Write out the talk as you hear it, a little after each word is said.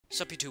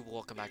What's up YouTube,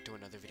 welcome back to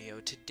another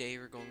video. Today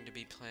we're going to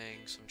be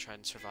playing some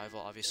Trident Survival,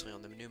 obviously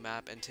on the new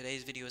map, and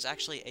today's video is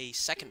actually a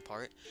second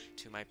part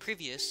to my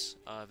previous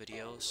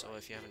video, so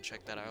if you haven't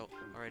checked that out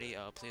already,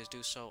 please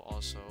do so.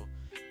 Also,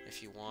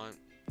 if you want,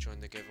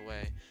 join the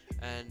giveaway,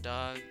 and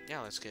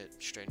yeah, let's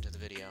get straight into the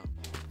video.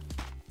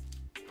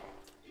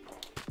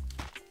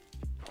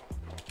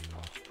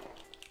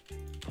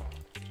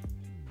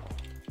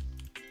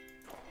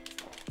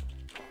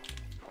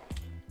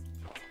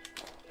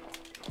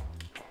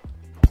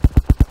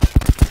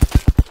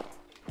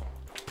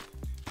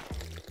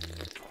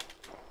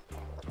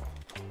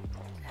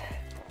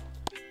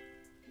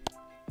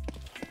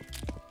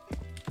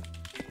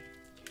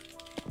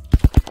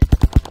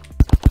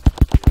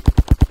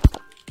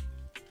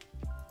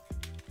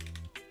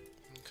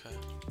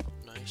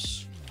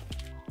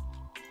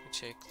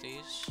 Take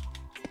these.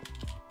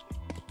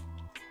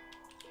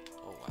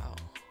 Oh wow.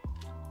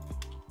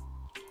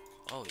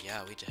 Oh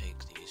yeah, we take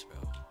these, bro.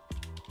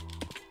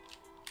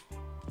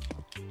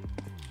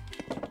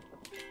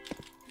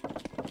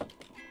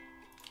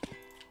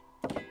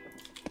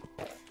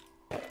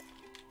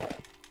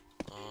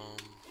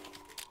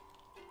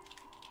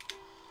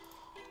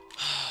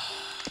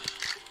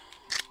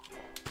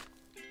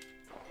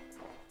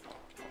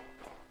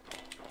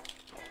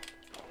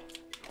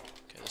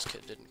 Okay, this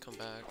kid didn't come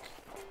back.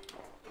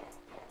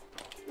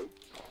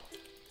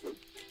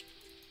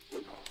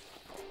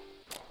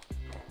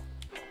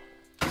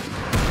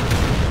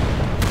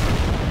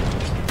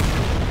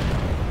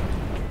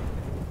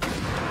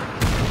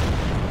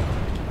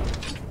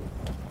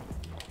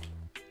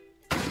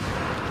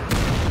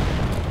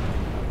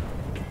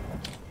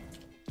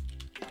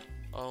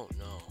 Oh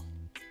no.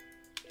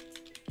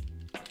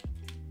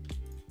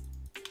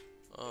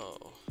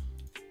 Oh.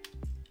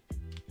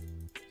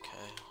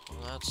 Okay, well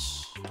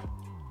that's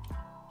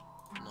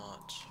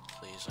not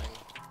pleasing.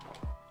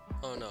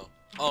 Oh no.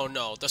 Oh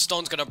no, the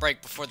stone's gonna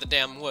break before the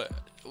damn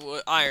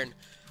iron.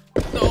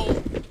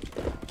 No!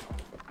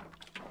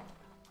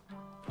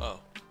 Oh.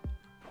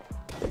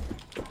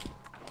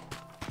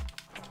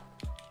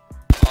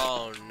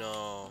 Oh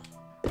no.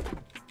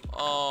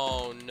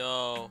 Oh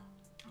no.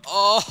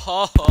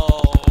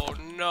 Oh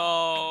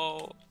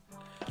no!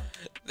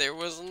 There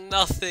was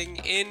nothing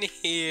in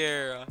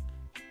here!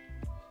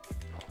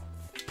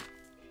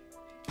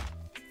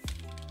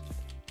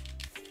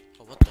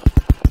 Oh, what the?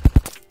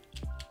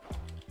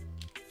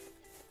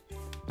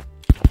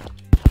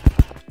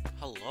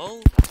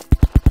 Hello?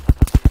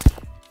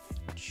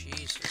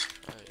 Jesus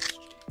Christ.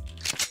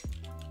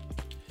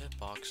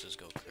 Hitboxes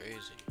go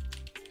crazy.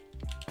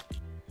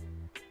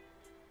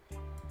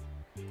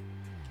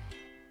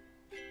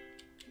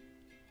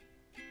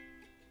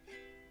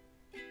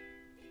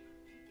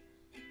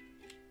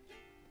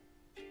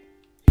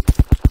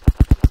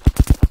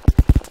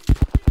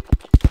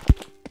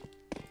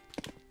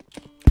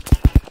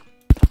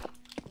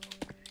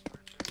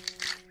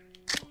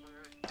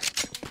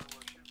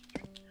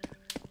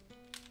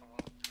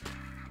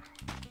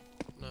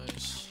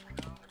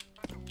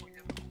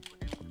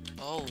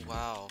 Oh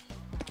wow.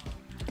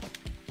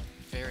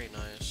 Very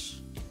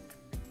nice.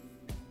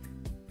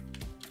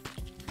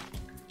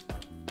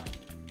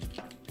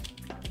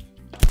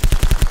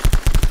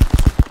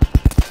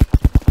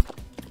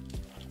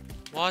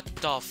 What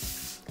the f-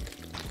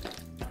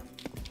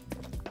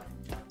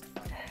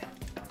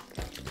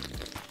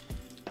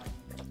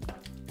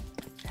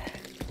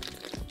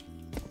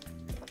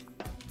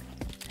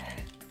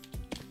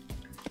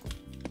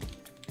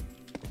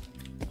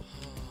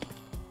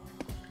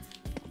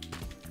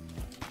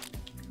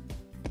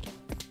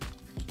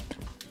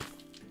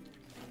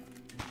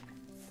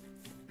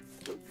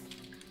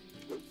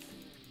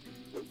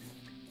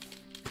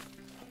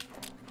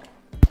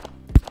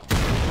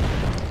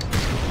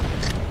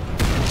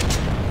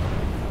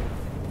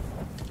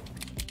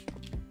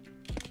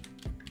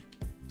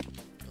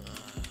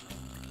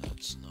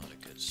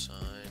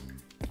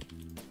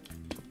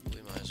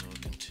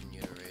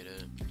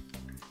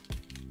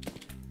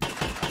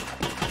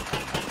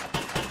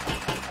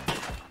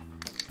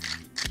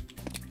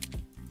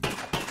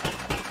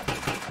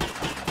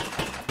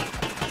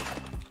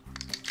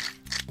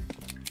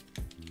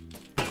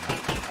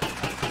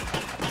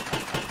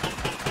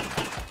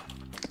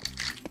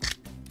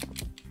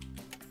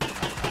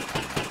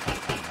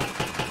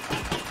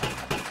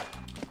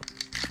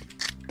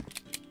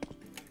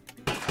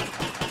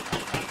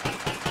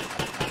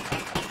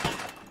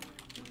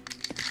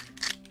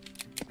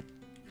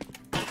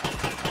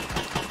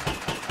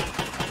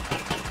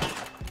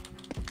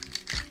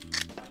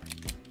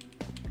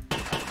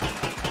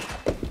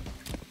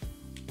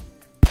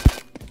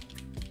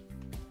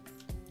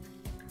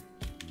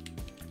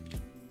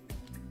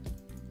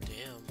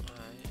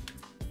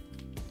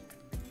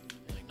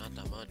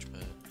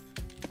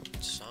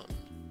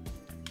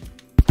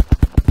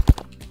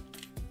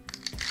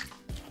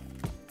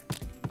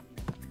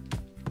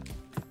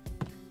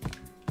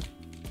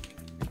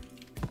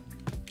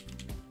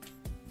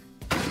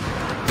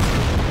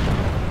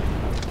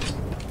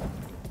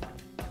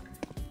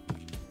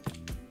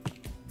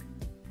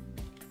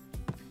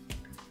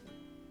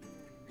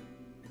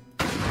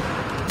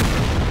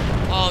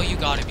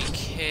 gotta be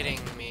kidding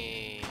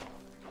me.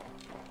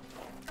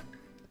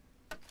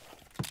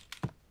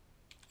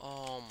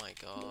 Oh my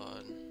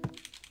god.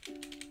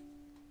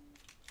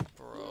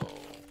 Bro.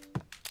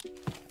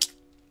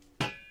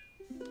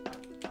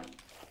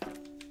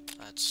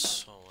 That's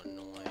so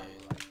annoying.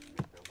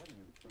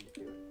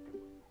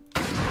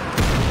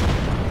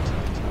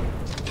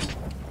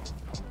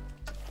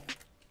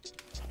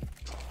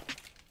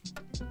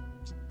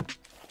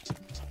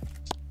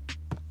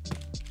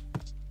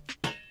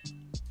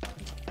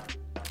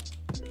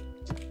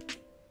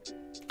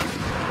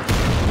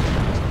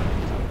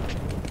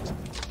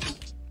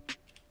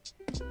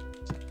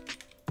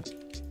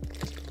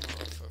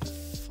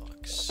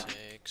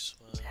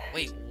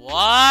 Wait,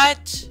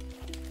 what?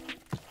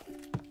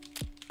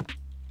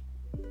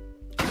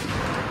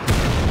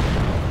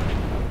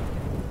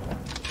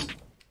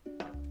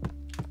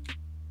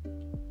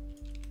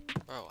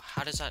 Bro,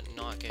 how does that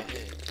not get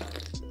hit?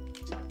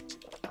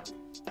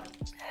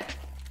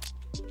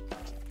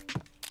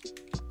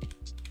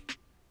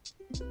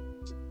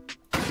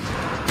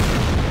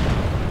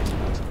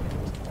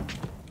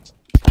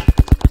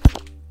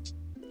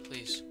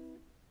 Please.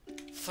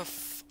 For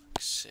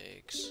fuck's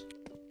sakes.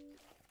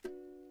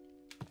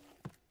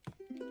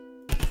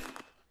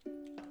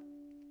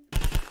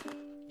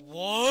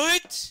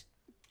 What?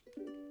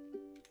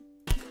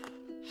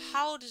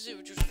 How does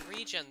it just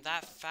regen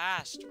that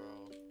fast, bro?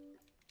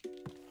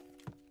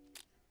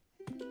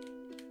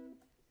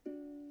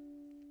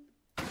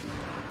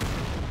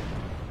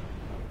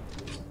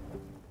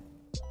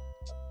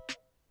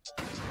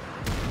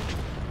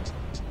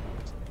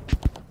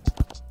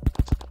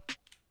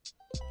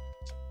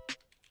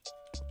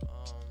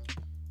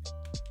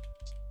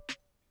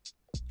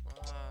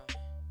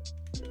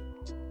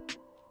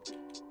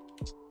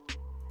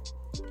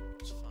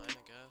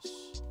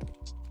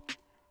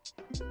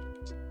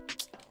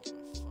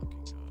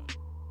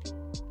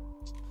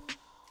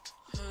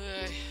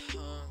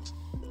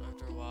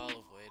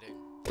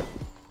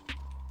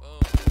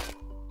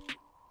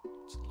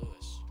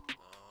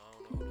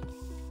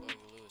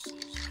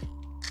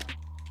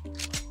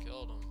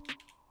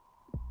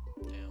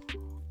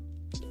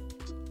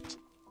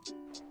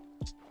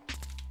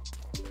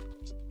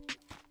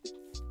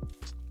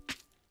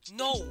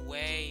 No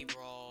way,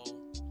 bro.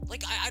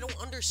 Like, I don't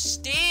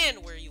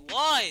understand where he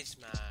was,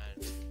 man.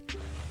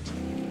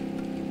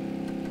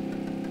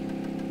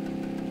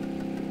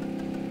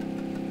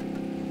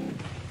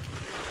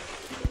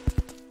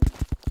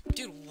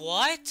 Dude,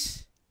 what?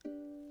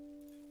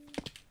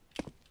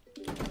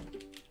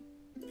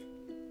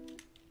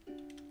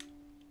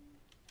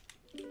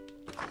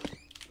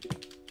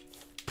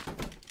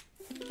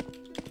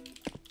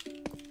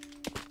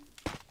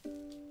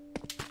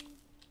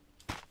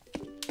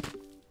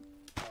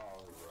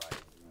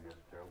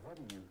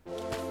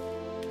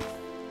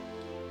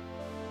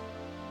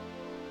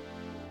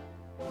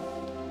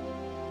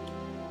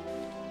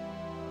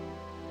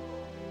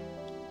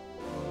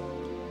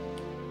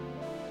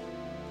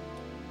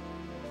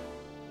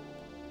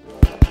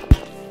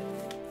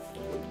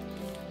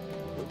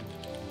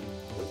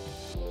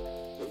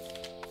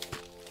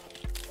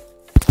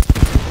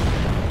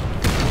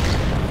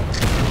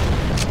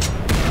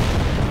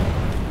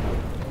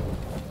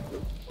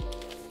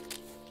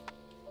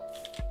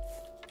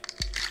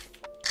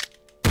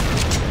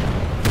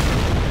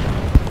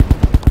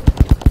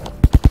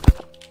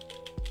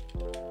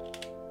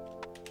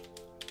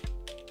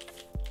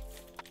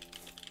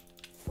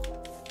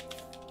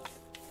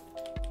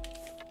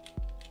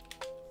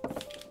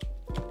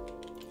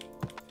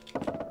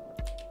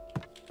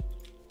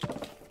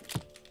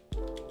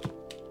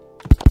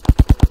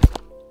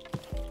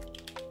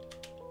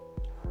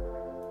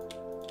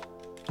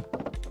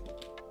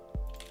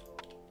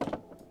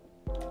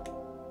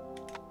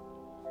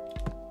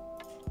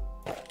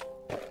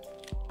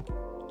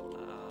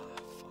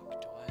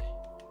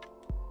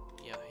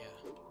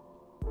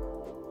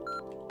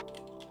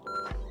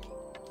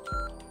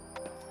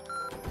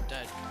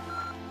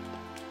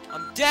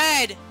 I'm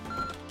dead!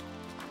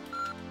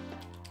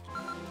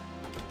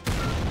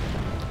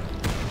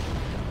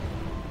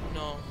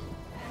 No.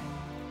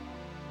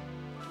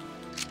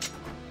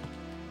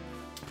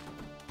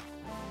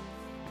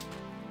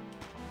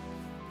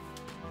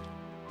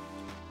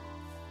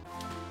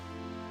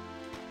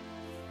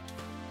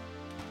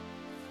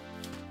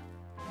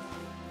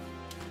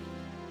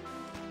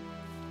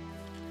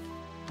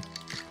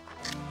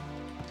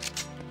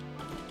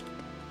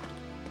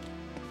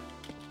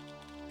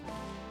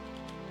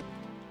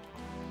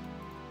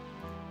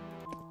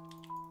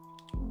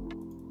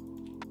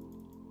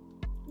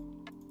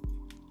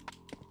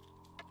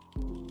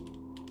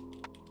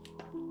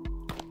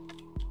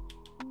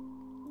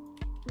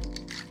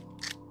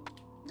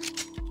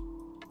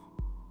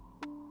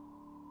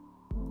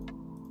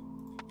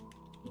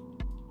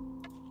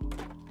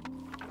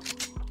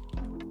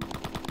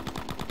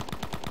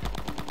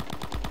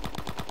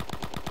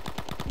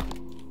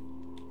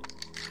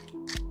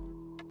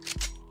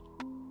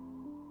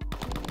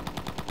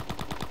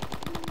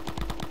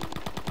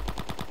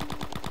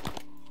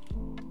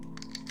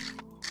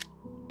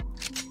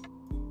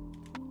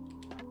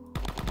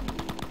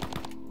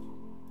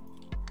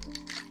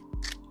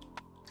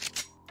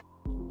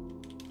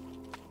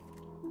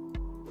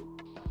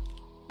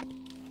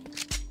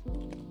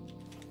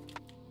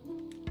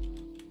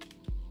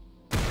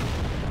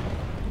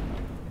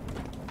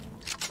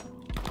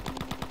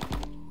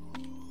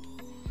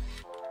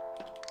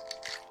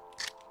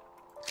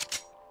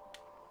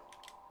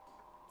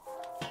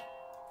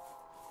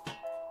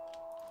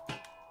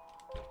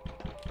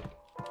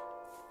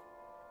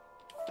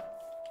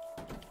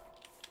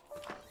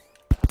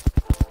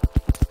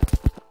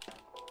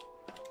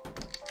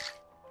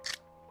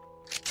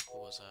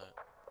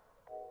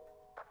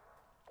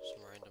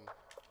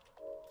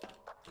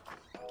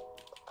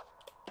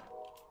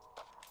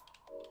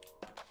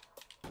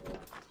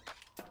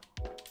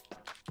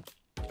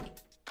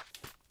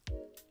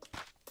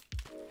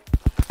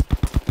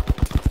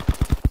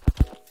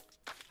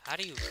 How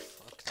do you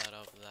fuck that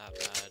up that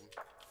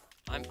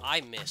bad?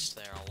 I missed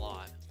there a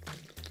lot.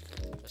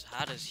 Because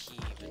how does he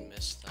even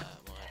miss that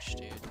much,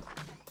 dude?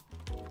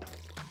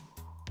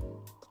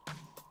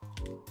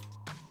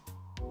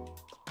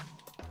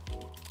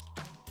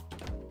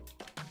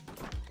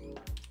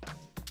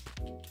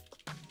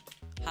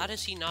 How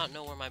does he not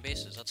know where my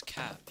base is? That's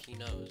cap. He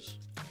knows.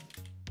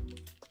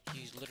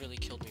 He's literally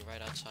killed me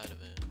right outside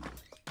of it.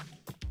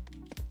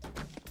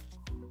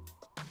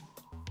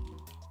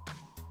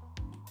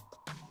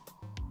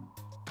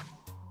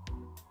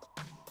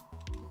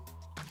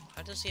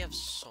 How does he have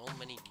so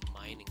many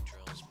mining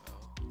drills, bro?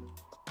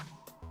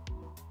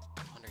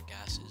 100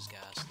 gas is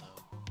gas,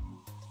 though.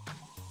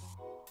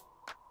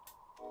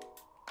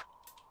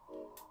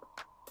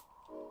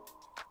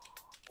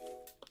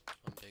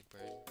 I'm big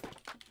brain.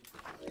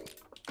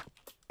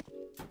 Oh,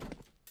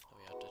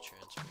 we have to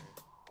transfer.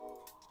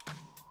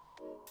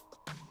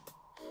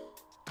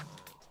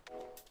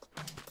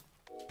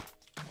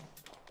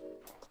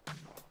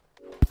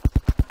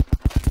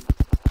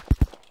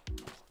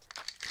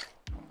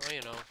 Well,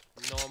 you know,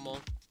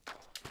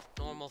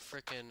 normal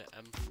frickin'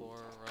 M4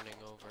 running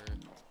over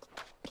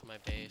to my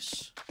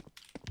base.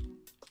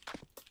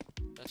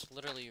 That's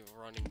literally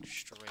running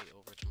straight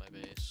over to my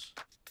base.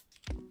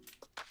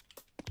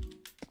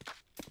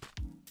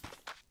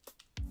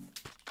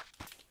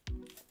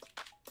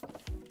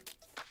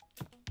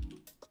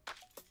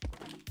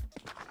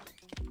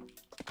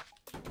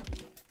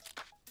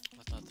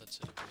 I thought that's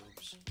it,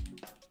 boobs.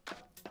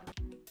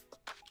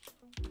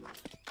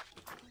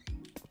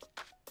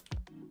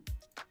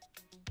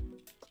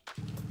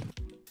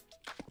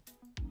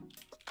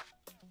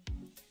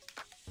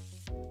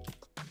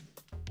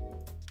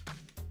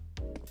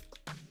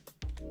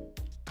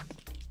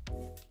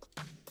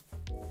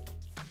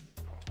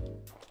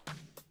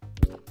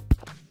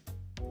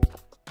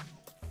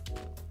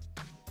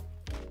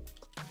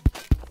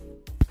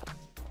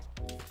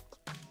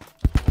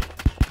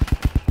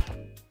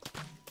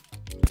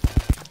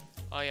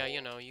 Oh yeah,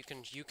 you know, you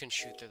can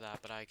shoot through that,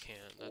 but I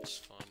can't. That's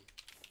fun.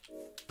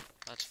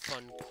 That's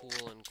fun,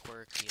 cool, and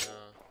quirky,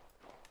 huh?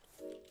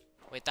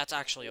 Wait, that's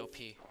actually OP.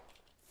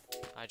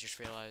 I just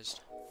realized.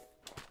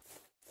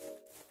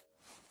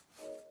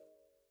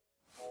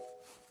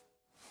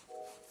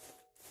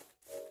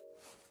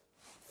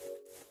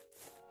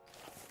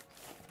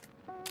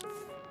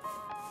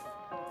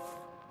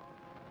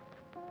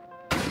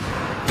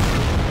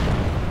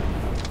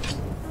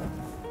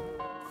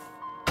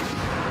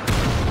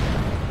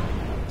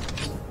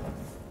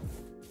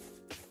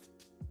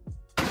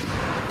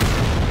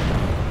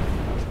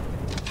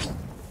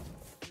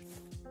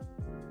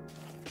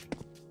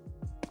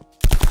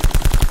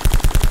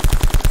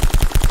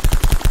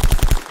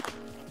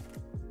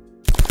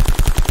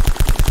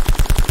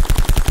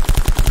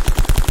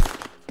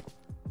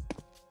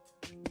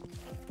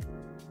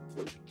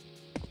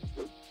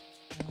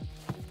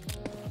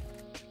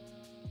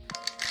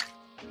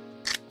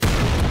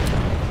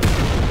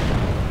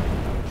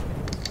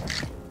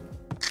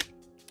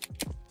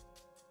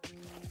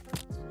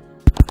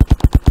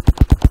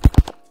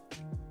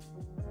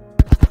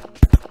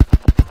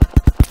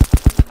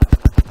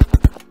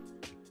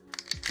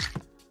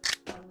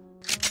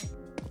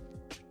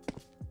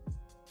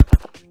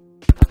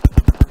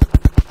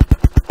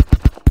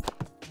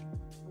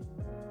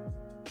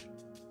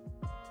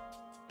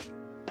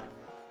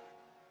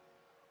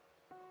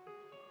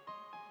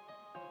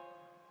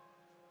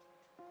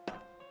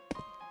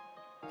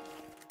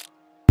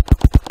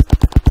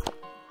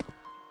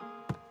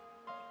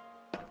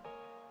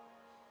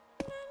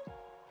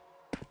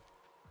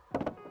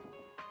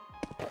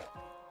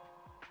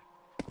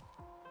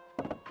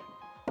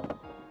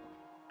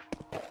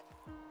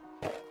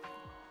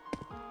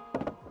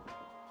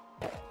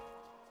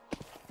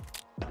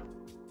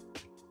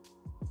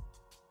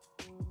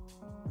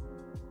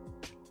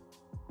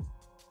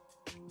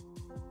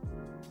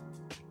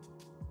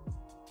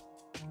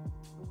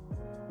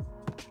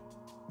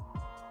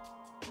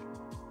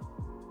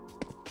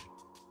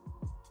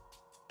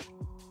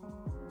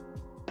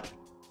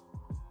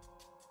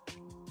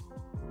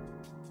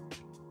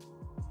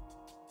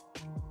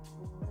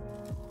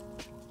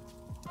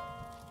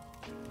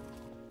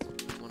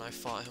 When I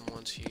fought him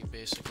once, he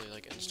basically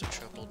like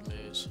insta-tripled me,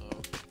 so...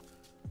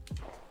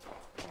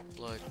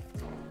 Look,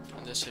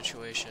 in this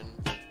situation,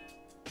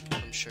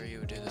 I'm sure you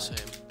would do the same.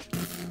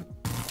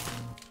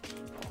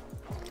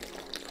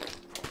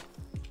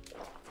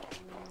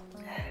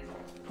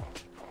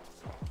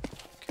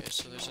 Okay,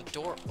 so there's a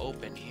door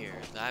open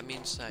here. That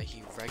means that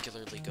he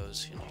regularly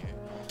goes in here.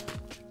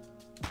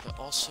 But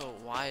also,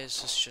 why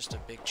is this just a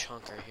big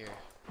chunk right here?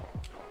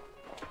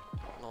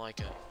 I don't like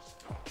it.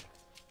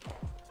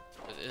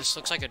 This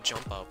looks like a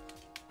jump up.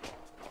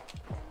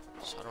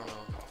 So I don't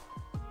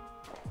know.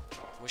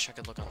 Wish I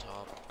could look on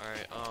top.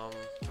 Alright,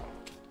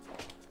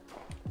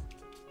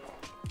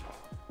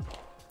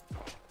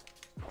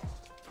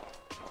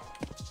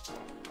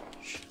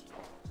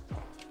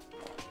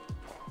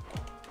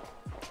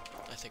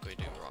 I think we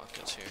do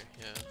rockets here,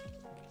 yeah.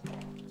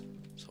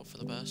 Let's hope for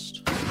the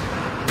best.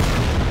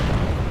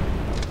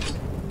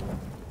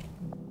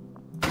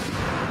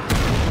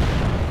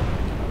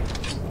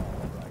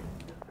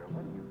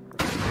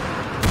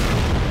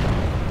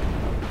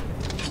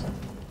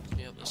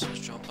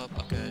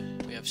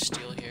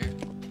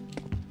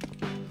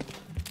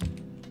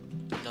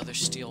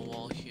 another steel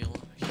wall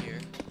here.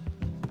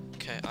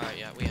 Okay, alright,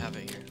 yeah, we have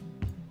it here.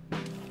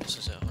 This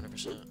is it,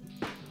 100%.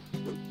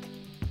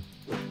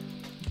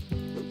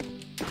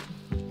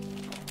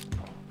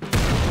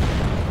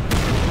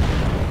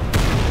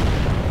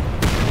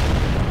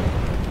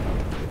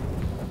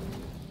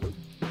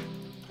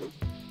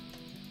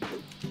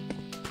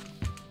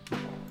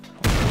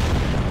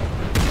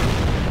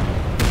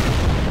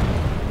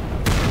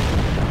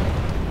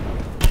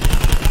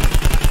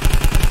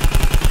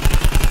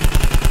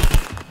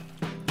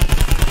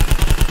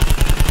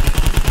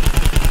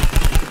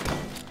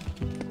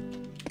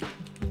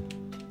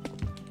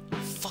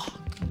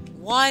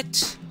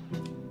 What?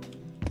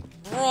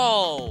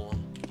 Bro!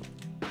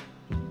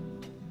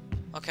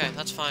 Okay,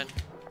 that's fine.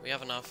 We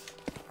have enough.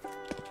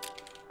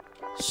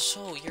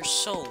 You're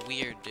so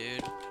weird,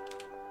 dude.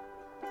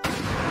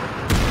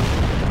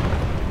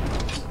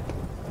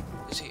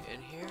 Is he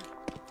in here?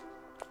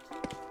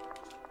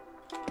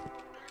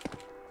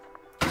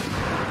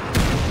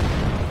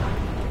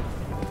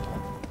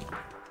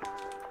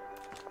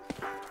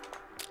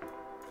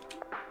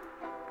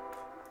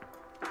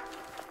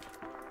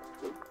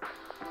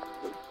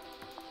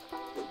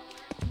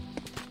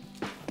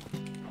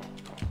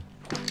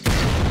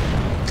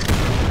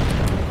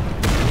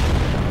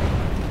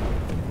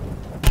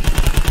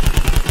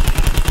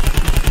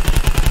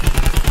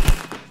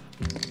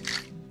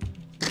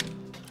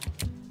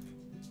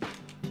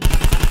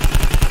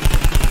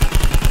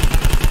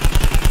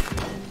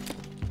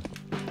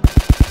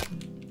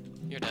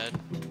 You're dead.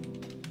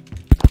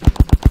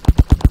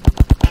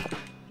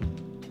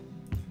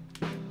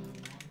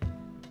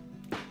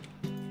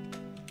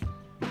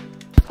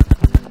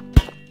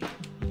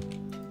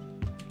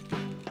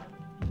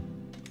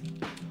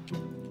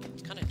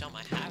 It's kind of dumb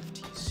I have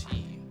TC.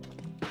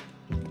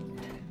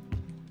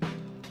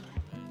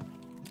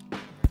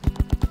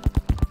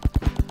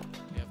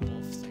 We have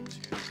both things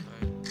here,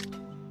 right?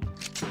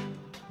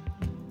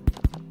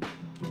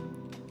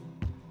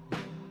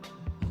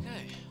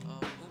 Okay,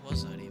 who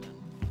was that even?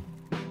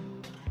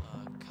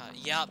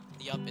 Yup,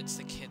 it's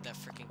the kid that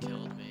freaking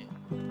killed me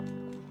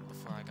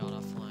before I got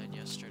offline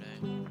yesterday.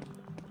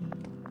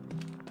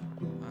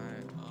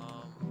 Alright,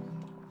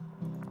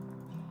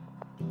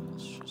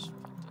 let's just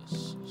put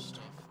this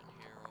stuff in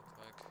here real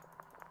quick.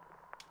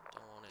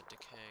 Don't want it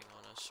decaying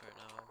on us right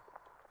now.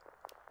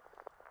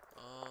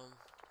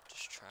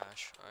 Just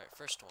trash. Alright,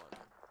 first one.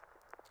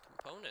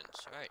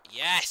 Components. Alright,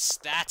 yes!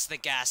 That's the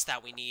gas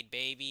that we need,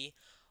 baby!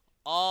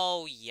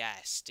 Oh,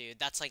 yes, dude.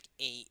 That's like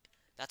 8.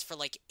 That's for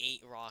like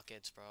 8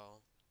 rockets,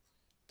 bro.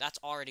 That's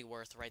already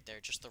worth right there.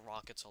 Just the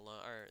rockets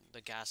alone, or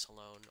the gas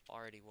alone,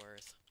 already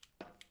worth.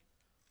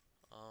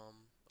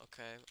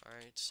 Okay,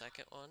 alright,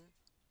 second one.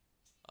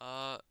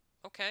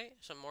 Okay,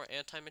 some more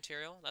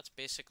anti-material. That's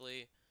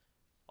basically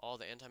all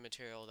the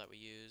anti-material that we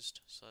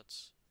used. So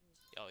that's,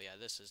 oh yeah,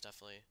 this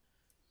definitely,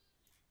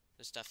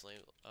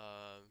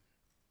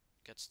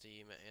 gets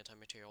the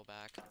anti-material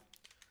back.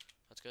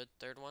 That's good.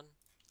 Third one.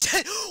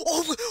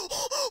 Oh,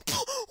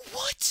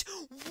 what?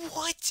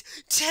 What?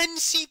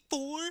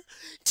 10C4?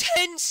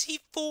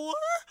 10C4?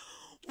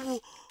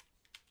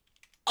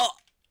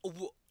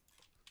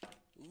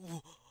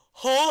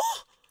 Huh?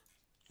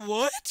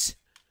 What?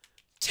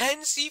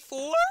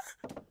 10C4?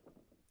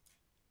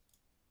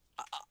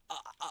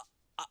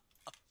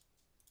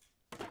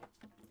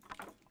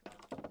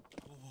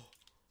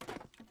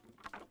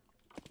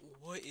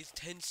 What is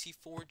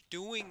 10C4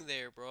 doing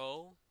there,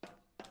 bro?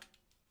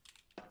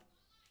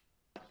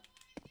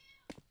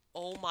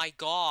 Oh my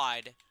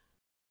god.